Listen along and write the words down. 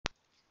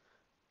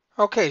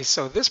Okay,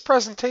 so this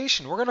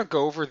presentation, we're going to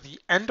go over the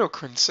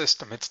endocrine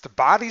system. It's the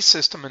body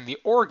system and the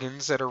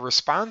organs that are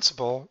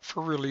responsible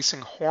for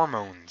releasing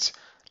hormones.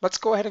 Let's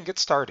go ahead and get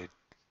started.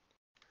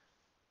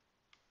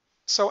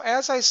 So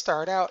as I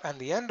start out on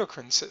the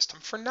endocrine system,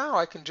 for now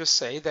I can just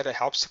say that it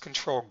helps to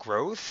control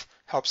growth,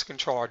 helps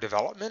control our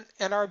development,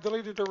 and our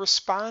ability to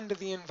respond to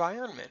the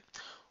environment.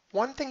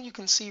 One thing you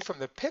can see from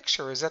the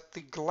picture is that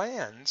the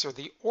glands or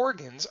the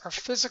organs are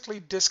physically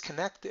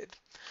disconnected.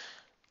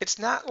 It's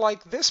not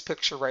like this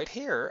picture right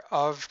here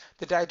of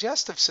the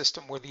digestive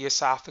system where the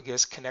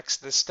esophagus connects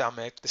to the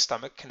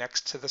stomach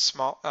connects to the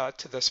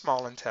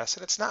small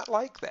intestine. It's not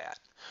like that.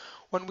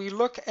 When we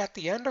look at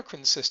the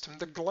endocrine system,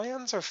 the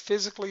glands are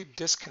physically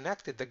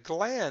disconnected. The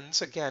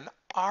glands, again,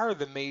 are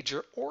the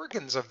major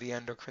organs of the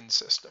endocrine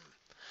system.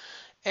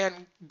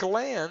 And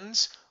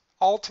glands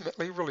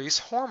ultimately release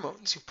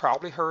hormones. You've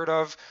probably heard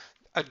of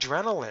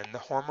adrenaline, the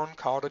hormone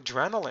called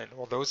adrenaline.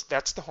 Well,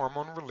 that's the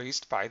hormone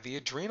released by the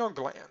adrenal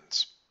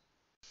glands.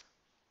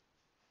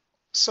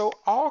 So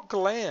all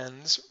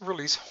glands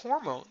release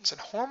hormones, and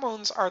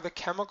hormones are the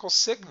chemical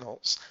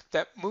signals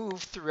that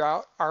move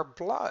throughout our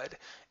blood.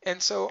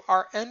 And so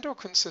our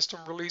endocrine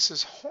system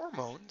releases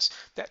hormones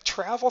that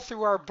travel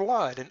through our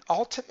blood and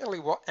ultimately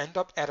will end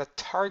up at a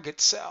target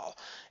cell.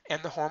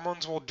 And the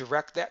hormones will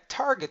direct that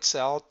target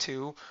cell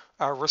to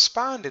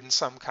respond in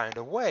some kind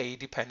of way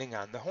depending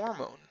on the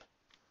hormone.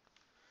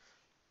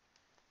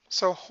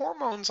 So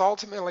hormones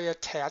ultimately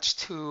attach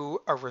to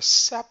a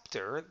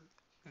receptor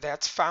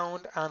that's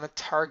found on a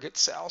target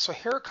cell. So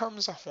here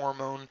comes a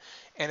hormone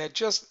and it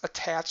just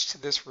attached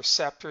to this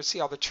receptor. See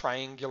how the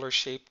triangular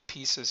shaped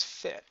pieces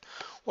fit?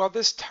 Well,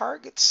 this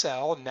target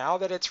cell, now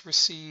that it's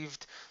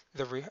received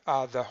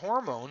the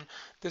hormone,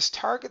 this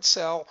target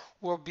cell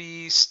will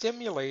be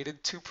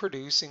stimulated to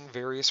producing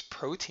various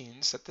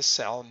proteins that the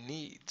cell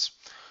needs.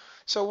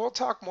 So we'll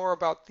talk more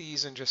about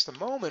these in just a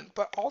moment,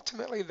 but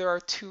ultimately there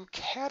are two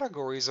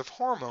categories of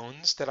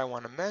hormones that I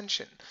want to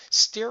mention: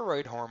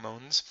 steroid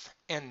hormones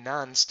and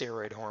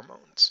non-steroid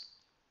hormones.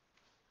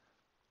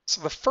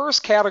 So the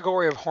first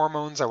category of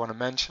hormones I want to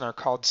mention are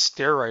called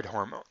steroid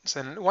hormones.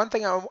 And one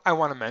thing I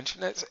want to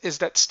mention is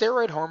that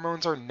steroid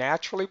hormones are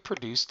naturally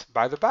produced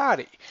by the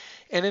body.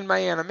 And in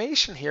my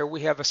animation here,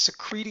 we have a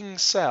secreting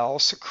cell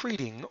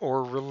secreting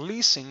or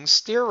releasing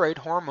steroid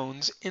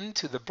hormones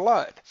into the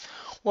blood.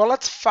 Well,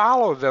 let's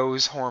follow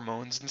those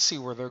hormones and see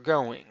where they're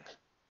going.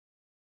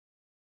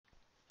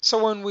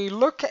 So when we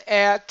look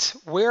at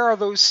where are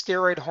those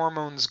steroid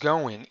hormones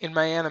going, in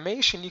my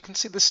animation you can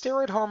see the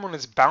steroid hormone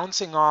is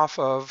bouncing off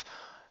of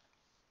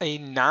a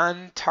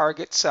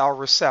non-target cell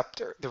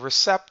receptor. The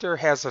receptor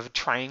has a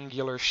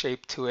triangular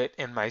shape to it,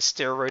 and my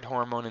steroid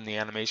hormone in the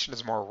animation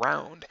is more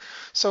round.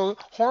 So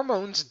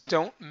hormones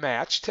don't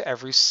match to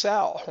every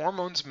cell.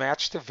 Hormones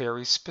match to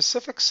very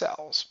specific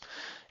cells.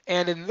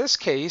 And in this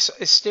case,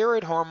 a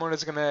steroid hormone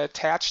is going to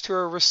attach to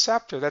a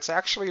receptor that's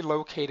actually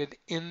located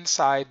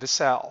inside the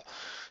cell.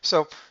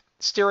 So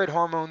steroid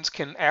hormones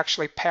can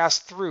actually pass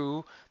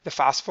through the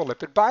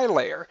phospholipid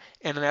bilayer,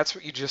 and that's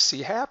what you just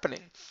see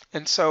happening.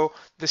 And so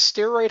the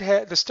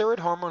steroid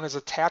hormone is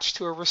attached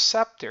to a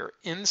receptor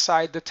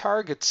inside the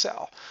target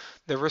cell.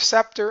 The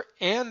receptor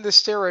and the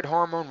steroid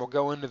hormone will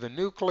go into the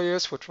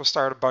nucleus, which will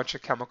start a bunch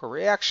of chemical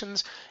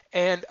reactions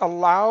and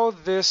allow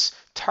this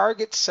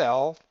target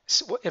cell,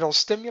 it'll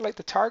stimulate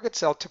the target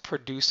cell to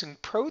producing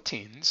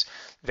proteins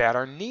that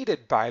are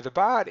needed by the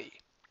body.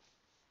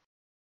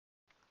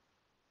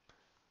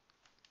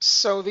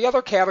 So the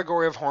other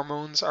category of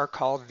hormones are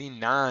called the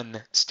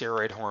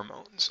non-steroid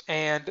hormones.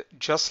 And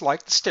just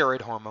like the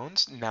steroid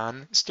hormones,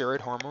 non-steroid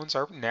hormones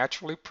are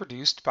naturally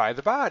produced by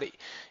the body.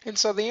 And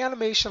so the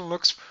animation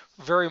looks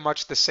very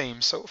much the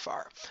same so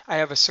far. I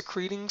have a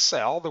secreting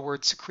cell. The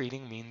word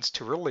secreting means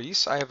to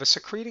release. I have a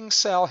secreting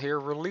cell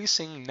here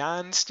releasing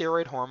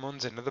non-steroid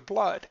hormones into the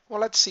blood. Well,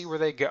 let's see where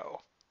they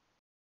go.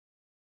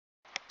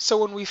 So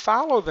when we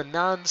follow the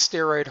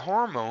non-steroid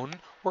hormone,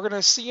 we're going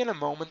to see in a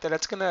moment that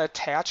it's going to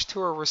attach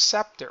to a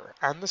receptor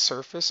on the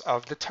surface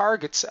of the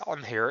target cell,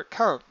 and here it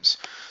comes.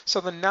 So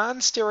the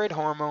non-steroid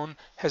hormone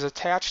has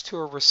attached to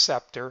a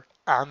receptor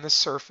on the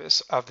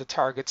surface of the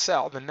target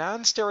cell. The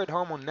non-steroid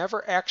hormone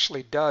never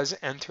actually does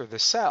enter the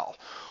cell.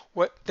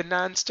 What the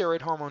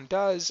non-steroid hormone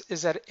does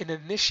is that it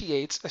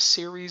initiates a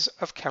series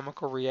of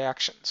chemical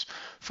reactions.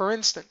 For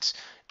instance,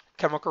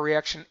 chemical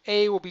reaction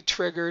A will be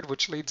triggered,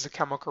 which leads to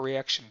chemical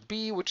reaction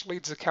B, which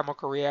leads to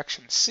chemical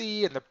reaction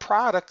C, and the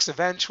products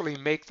eventually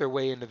make their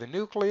way into the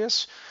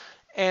nucleus,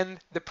 and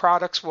the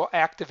products will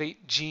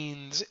activate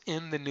genes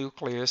in the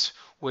nucleus,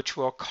 which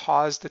will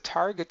cause the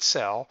target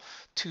cell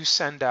to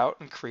send out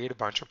and create a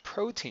bunch of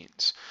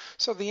proteins.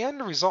 So the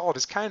end result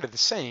is kind of the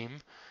same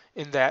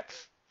in that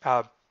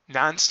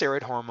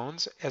non-steroid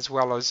hormones as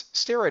well as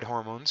steroid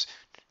hormones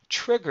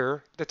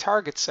trigger the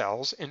target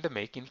cells into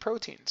making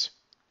proteins.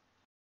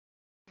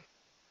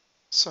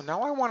 So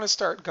now I want to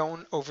start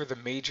going over the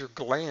major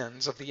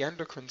glands of the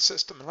endocrine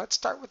system. And let's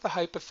start with the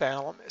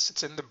hypothalamus.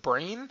 It's in the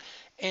brain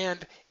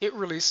and it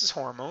releases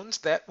hormones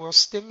that will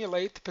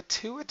stimulate the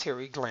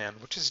pituitary gland,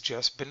 which is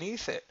just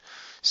beneath it.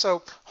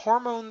 So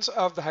hormones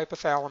of the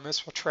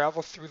hypothalamus will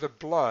travel through the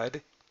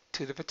blood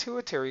to the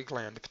pituitary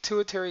gland. The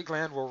pituitary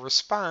gland will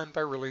respond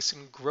by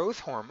releasing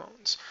growth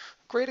hormones.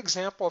 A great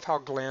example of how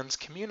glands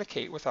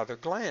communicate with other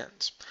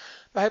glands.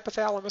 The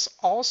hypothalamus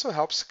also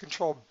helps to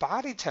control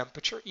body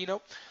temperature.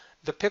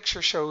 The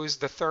picture shows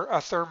a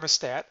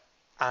thermostat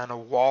on a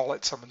wall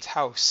at someone's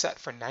house set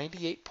for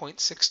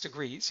 98.6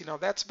 degrees.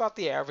 That's about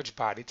the average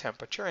body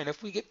temperature. And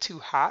if we get too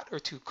hot or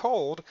too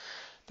cold,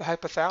 the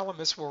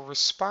hypothalamus will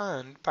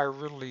respond by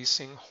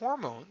releasing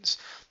hormones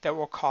that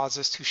will cause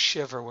us to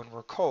shiver when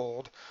we're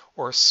cold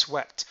or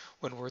sweat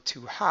when we're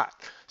too hot.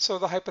 So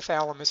the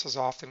hypothalamus is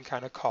often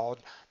kind of called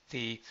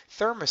the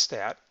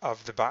thermostat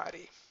of the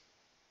body.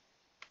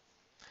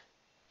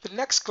 The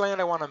next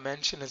gland I want to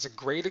mention is a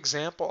great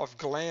example of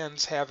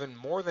glands having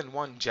more than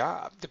one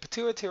job. The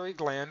pituitary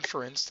gland,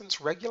 for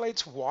instance,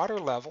 regulates water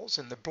levels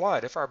in the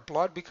blood. If our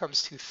blood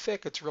becomes too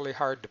thick, it's really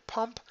hard to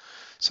pump.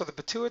 So the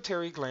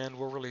pituitary gland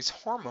will release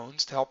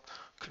hormones to help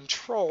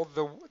control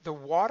the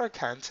water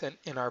content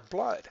in our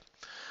blood.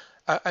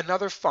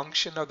 Another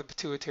function of the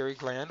pituitary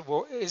gland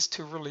is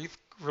to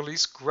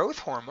release growth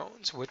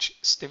hormones, which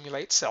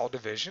stimulate cell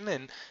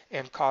division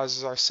and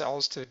causes our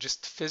cells to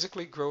just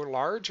physically grow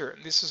larger.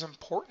 And this is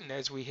important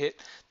as we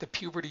hit the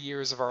puberty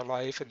years of our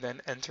life and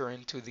then enter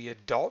into the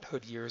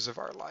adulthood years of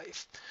our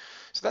life.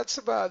 So that's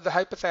about the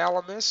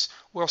hypothalamus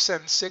will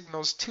send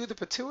signals to the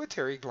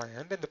pituitary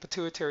gland, and the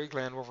pituitary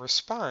gland will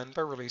respond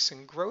by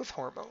releasing growth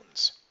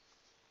hormones.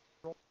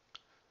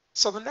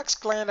 So the next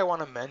gland I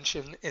want to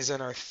mention is in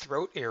our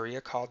throat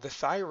area called the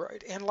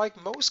thyroid. And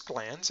like most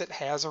glands, it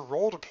has a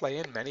role to play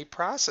in many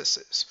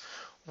processes.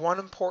 One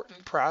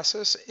important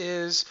process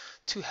is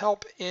to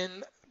help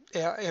in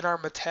our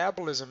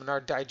metabolism and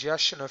our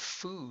digestion of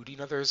food.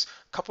 There's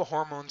a couple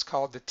hormones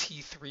called the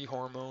T3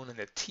 hormone and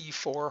the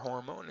T4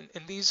 hormone.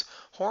 And these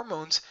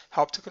hormones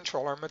help to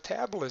control our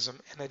metabolism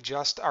and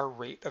adjust our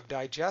rate of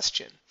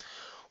digestion.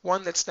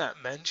 One that's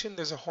not mentioned,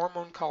 there's a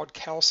hormone called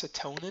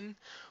calcitonin,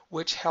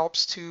 which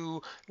helps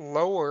to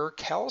lower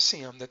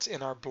calcium that's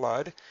in our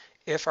blood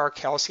if our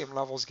calcium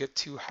levels get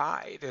too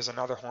high. There's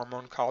another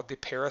hormone called the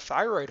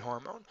parathyroid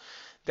hormone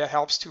that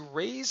helps to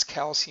raise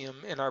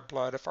calcium in our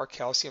blood if our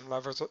calcium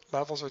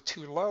levels are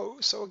too low.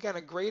 So again,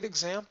 a great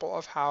example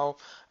of how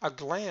a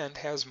gland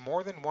has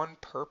more than one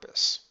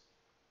purpose.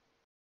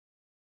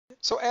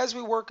 So as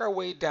we work our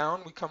way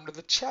down, we come to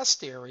the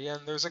chest area,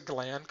 and there's a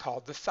gland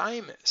called the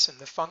thymus. And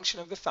the function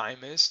of the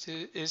thymus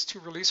is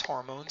to release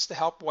hormones to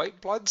help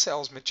white blood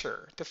cells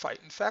mature to fight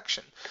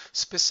infection.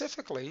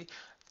 Specifically,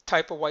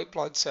 type of white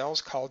blood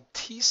cells called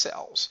T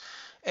cells.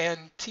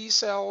 And T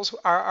cells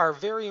are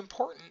very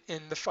important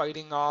in the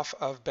fighting off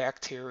of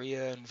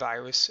bacteria and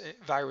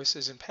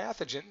viruses and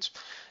pathogens.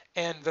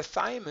 And the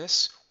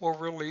thymus will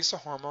release a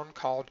hormone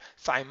called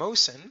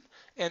thymosin,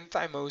 and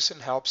thymosin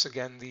helps,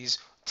 again, these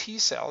T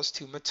cells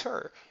to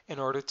mature in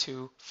order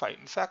to fight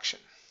infection.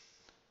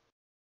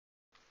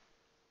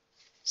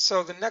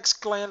 So the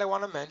next gland I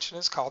want to mention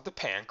is called the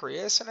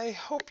pancreas, and I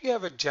hope you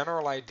have a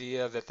general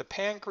idea that the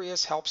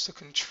pancreas helps to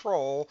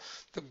control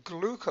the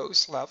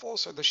glucose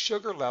levels or the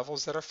sugar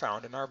levels that are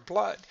found in our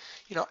blood.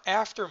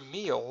 After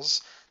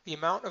meals, the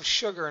amount of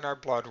sugar in our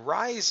blood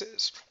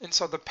rises, and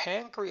so the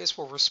pancreas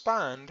will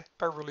respond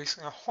by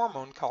releasing a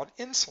hormone called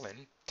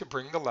insulin to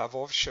bring the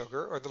level of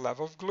sugar or the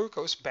level of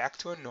glucose back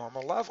to a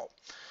normal level.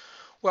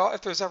 Well,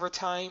 if there's ever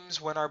times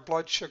when our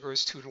blood sugar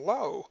is too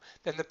low,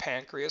 then the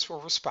pancreas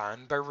will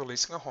respond by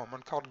releasing a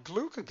hormone called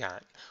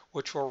glucagon,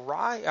 which will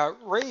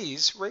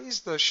raise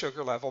the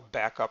sugar level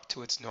back up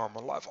to its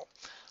normal level.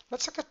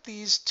 Let's look at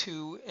these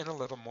two in a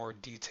little more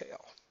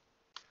detail.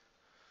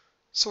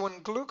 So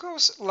when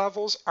glucose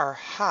levels are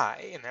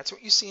high, and that's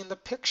what you see in the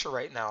picture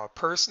right now, a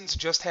person's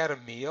just had a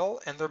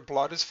meal and their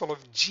blood is full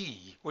of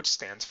G, which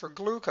stands for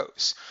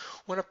glucose.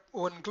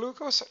 When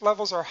glucose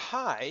levels are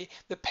high,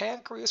 the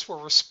pancreas will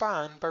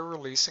respond by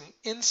releasing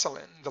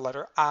insulin, the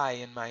letter I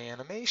in my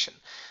animation.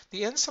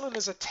 The insulin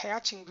is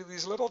attaching to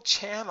these little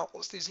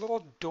channels, these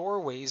little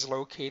doorways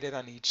located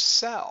on each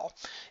cell.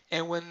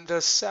 And when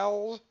the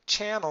cell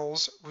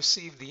channels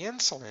receive the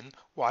insulin,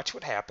 watch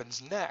what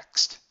happens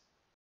next.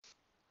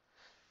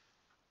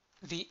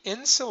 The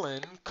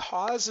insulin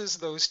causes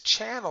those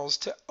channels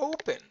to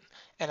open,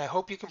 and I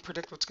hope you can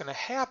predict what's going to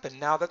happen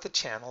now that the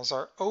channels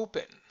are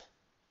open.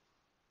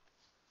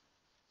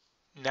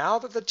 Now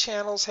that the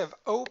channels have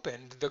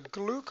opened, the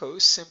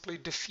glucose simply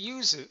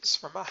diffuses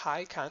from a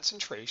high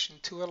concentration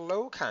to a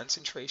low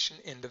concentration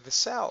into the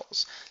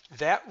cells.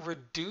 That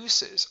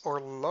reduces or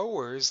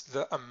lowers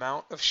the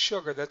amount of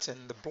sugar that's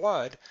in the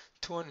blood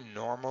to a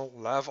normal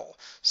level.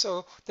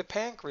 So the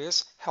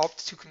pancreas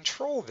helped to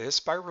control this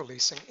by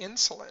releasing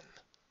insulin.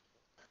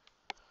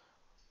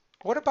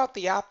 What about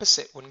the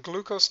opposite when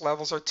glucose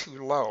levels are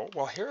too low?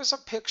 Well, here's a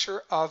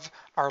picture of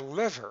our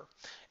liver.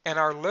 And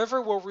our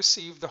liver will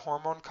receive the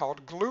hormone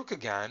called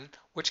glucagon,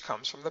 which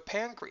comes from the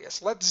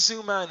pancreas. Let's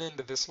zoom on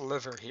into this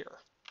liver here.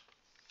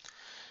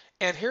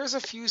 And here's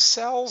a few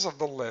cells of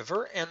the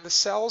liver, and the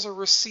cells are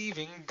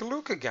receiving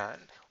glucagon,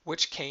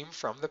 which came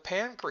from the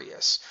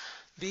pancreas.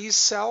 These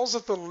cells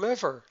of the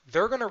liver,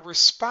 they're going to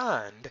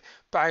respond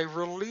by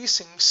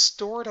releasing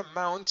stored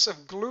amounts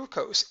of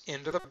glucose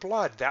into the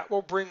blood. That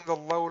will bring the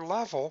low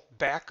level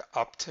back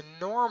up to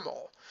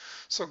normal.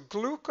 So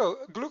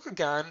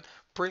glucagon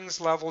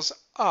brings levels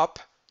up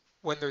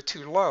when they're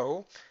too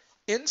low.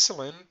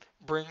 Insulin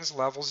brings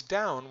levels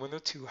down when they're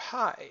too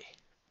high.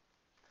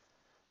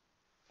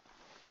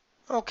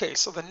 Okay,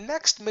 so the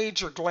next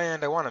major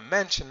gland I want to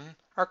mention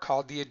are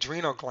called the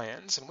adrenal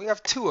glands, and we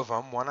have two of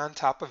them, one on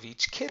top of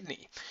each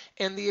kidney.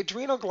 And the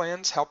adrenal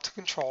glands help to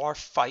control our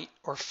fight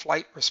or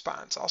flight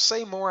response. I'll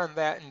say more on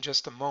that in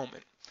just a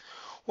moment.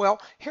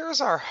 Well,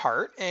 here's our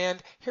heart,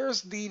 and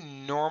here's the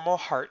normal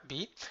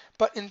heartbeat.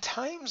 But in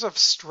times of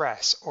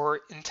stress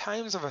or in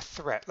times of a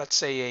threat, let's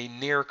say a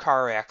near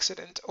car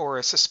accident or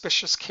a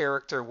suspicious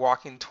character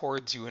walking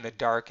towards you in a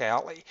dark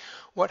alley,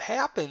 what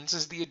happens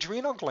is the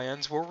adrenal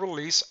glands will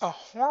release a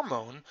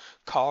hormone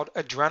called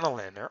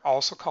adrenaline, or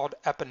also called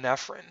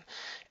epinephrine.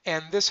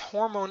 And this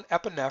hormone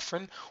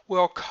epinephrine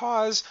will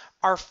cause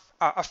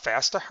a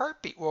faster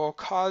heartbeat, will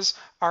cause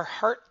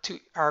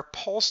our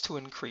pulse to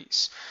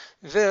increase.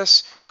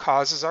 This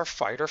causes our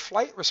fight or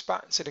flight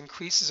response. It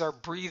increases our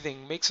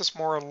breathing, makes us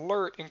more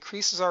alert,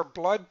 increases our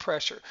blood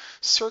pressure,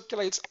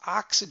 circulates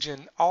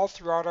oxygen all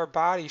throughout our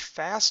body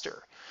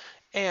faster.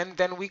 And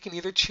then we can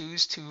either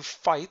choose to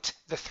fight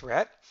the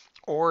threat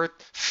or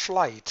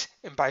flight.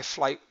 And by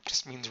flight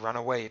just means run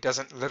away. It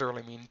doesn't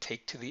literally mean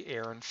take to the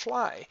air and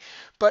fly.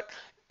 But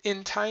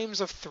in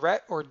times of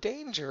threat or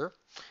danger,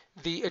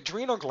 the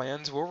adrenal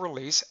glands will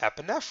release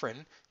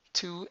epinephrine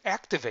to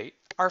activate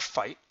our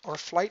fight or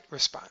flight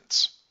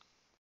response.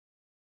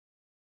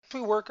 As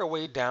we work our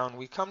way down,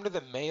 we come to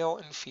the male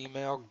and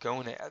female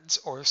gonads,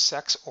 or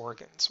sex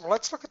organs. Well,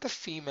 let's look at the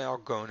female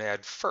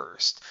gonad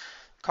first,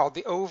 called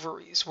the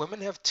ovaries.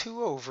 Women have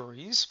two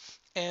ovaries,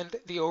 and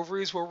the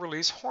ovaries will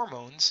release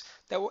hormones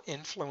that will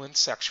influence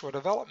sexual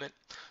development.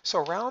 So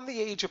around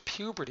the age of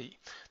puberty,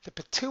 the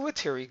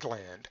pituitary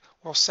gland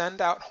will send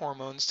out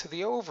hormones to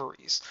the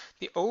ovaries.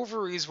 The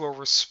ovaries will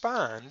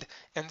respond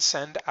and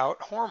send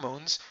out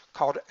hormones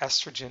called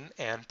estrogen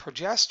and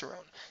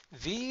progesterone.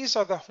 These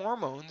are the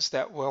hormones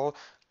that will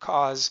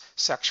cause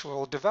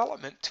sexual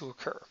development to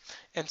occur.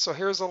 And so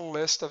here's a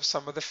list of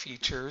some of the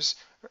features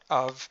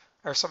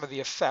or some of the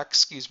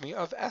effects,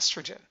 of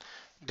estrogen.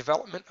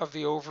 Development of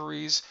the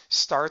ovaries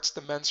starts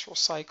the menstrual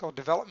cycle,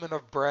 development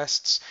of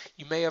breasts.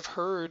 You may have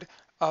heard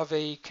of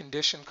a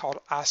condition called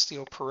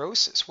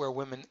osteoporosis, where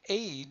women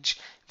age,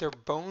 their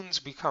bones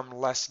become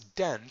less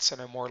dense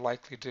and are more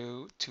likely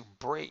to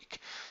break.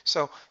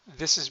 So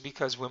this is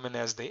because women,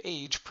 as they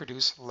age,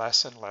 produce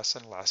less and less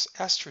and less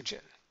estrogen.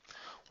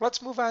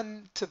 Let's move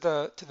on to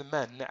the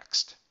men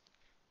next.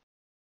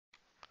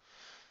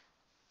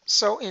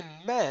 So in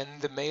men,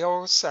 the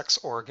male sex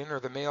organ, or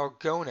the male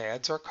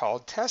gonads, are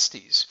called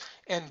testes.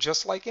 And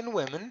just like in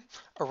women,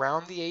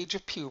 around the age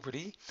of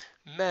puberty,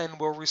 men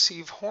will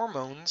receive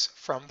hormones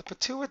from the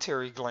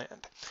pituitary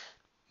gland.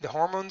 The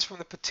hormones from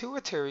the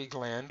pituitary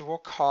gland will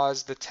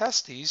cause the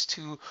testes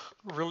to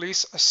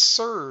release a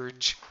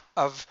surge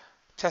of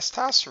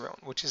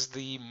testosterone, which is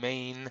the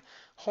main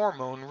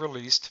hormone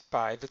released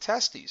by the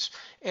testes.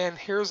 And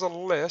here's a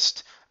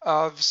list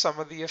of some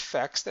of the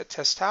effects that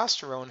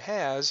testosterone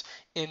has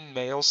in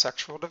male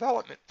sexual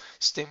development.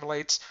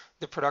 Stimulates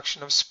the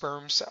production of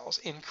sperm cells,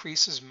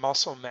 increases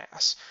muscle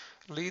mass,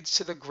 leads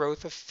to the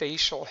growth of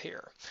facial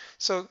hair.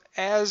 So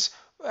as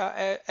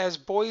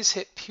boys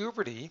hit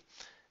puberty,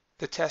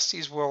 the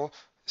testes will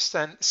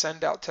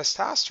send out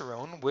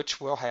testosterone, which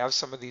will have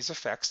some of these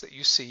effects that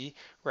you see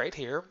right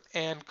here,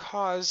 and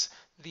cause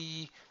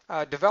the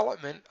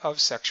development of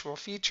sexual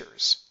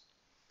features.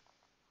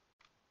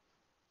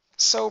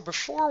 So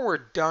before we're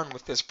done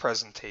with this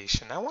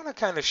presentation, I want to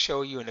kind of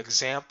show you an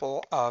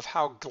example of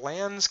how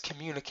glands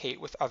communicate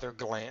with other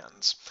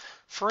glands.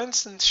 For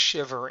instance,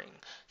 shivering.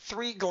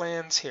 Three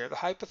glands here, the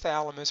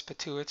hypothalamus,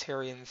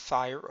 pituitary, and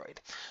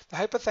thyroid. The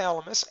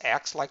hypothalamus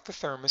acts like the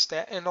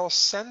thermostat, and it'll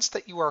sense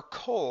that you are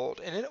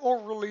cold, and it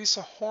will release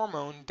a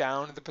hormone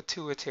down to the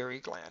pituitary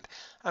gland.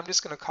 I'm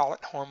just going to call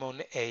it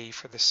hormone A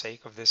for the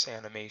sake of this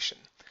animation.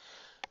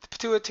 The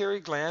pituitary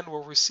gland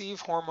will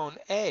receive hormone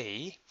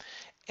A,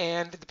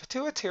 and the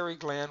pituitary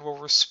gland will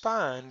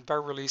respond by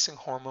releasing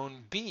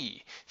hormone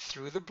B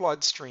through the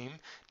bloodstream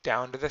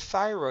down to the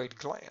thyroid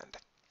gland.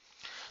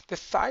 The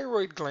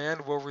thyroid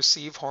gland will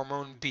receive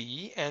hormone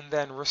B and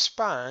then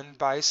respond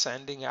by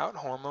sending out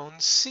hormone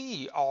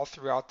C all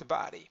throughout the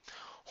body.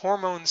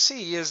 Hormone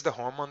C is the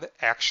hormone that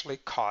actually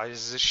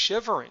causes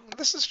shivering.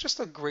 This is just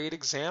a great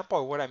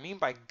example of what I mean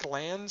by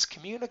glands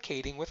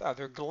communicating with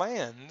other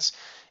glands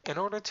in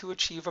order to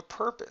achieve a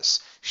purpose.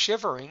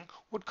 Shivering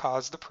would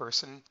cause the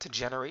person to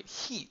generate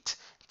heat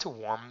to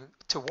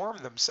warm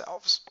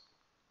themselves.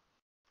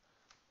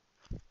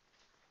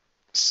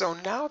 So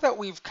now that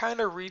we've kind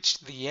of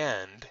reached the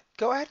end,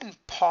 go ahead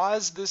and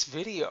pause this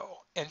video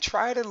and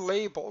try to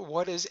label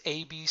what is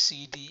A, B,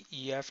 C, D,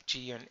 E, F,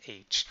 G, and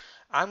H.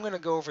 I'm going to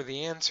go over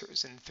the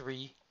answers in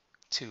 3,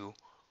 2,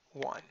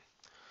 1.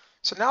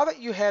 So now that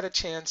you had a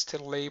chance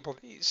to label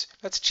these,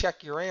 let's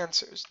check your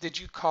answers. Did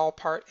you call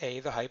part A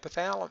the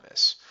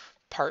hypothalamus?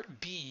 Part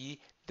B,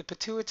 the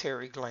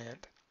pituitary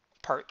gland?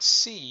 Part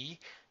C,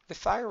 the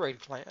thyroid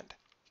gland?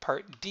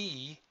 Part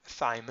D, the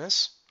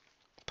thymus?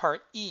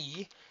 Part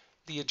E,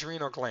 the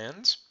adrenal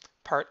glands?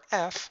 Part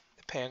F,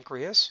 the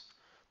pancreas?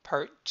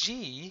 Part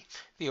G,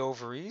 the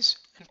ovaries?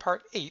 And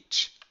part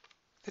H,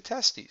 the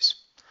testes.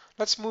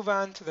 Let's move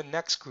on to the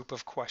next group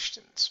of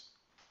questions.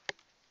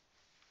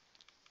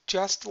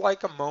 Just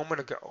like a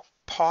moment ago,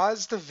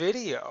 pause the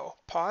video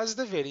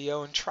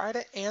and try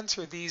to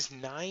answer these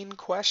 9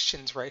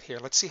 questions right here.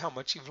 Let's see how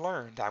much you've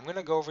learned. I'm going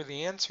to go over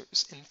the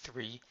answers in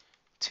 3,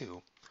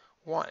 2,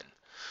 1.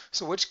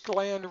 So which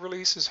gland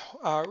releases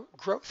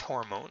growth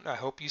hormone? I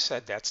hope you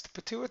said that's the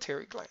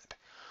pituitary gland.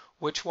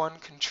 Which one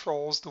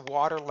controls the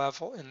water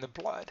level in the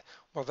blood?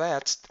 Well,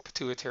 that's the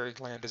pituitary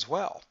gland as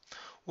well.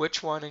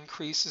 Which one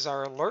increases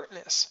our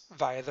alertness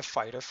via the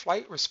fight or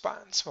flight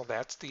response? Well,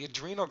 that's the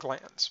adrenal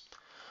glands.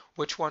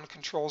 Which one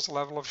controls the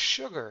level of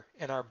sugar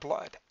in our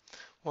blood?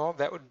 Well,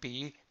 that would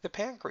be the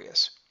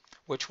pancreas.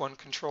 Which one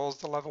controls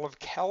the level of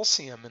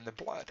calcium in the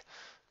blood?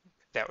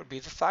 That would be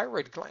the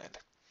thyroid gland.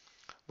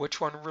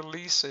 Which one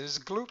releases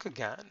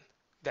glucagon?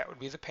 That would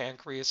be the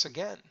pancreas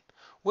again.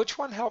 Which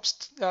one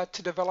helps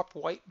to develop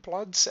white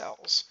blood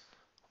cells?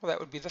 Well, that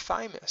would be the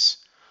thymus.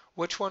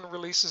 Which one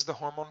releases the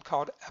hormone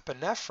called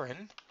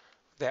epinephrine?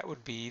 That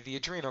would be the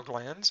adrenal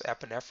glands.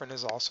 Epinephrine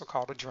is also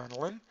called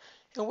adrenaline.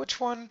 And which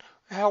one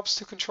helps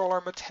to control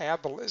our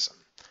metabolism?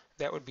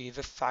 That would be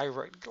the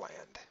thyroid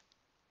gland.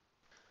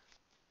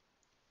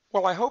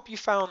 Well, I hope you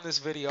found this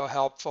video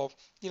helpful.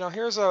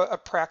 Here's a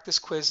practice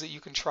quiz that you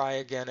can try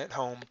again at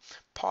home.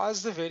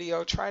 Pause the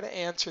video, try to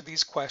answer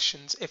these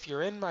questions. If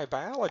you're in my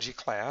biology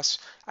class,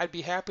 I'd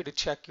be happy to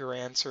check your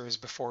answers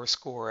before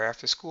school or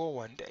after school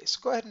one day. So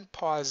go ahead and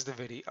pause the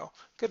video.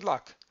 Good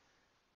luck.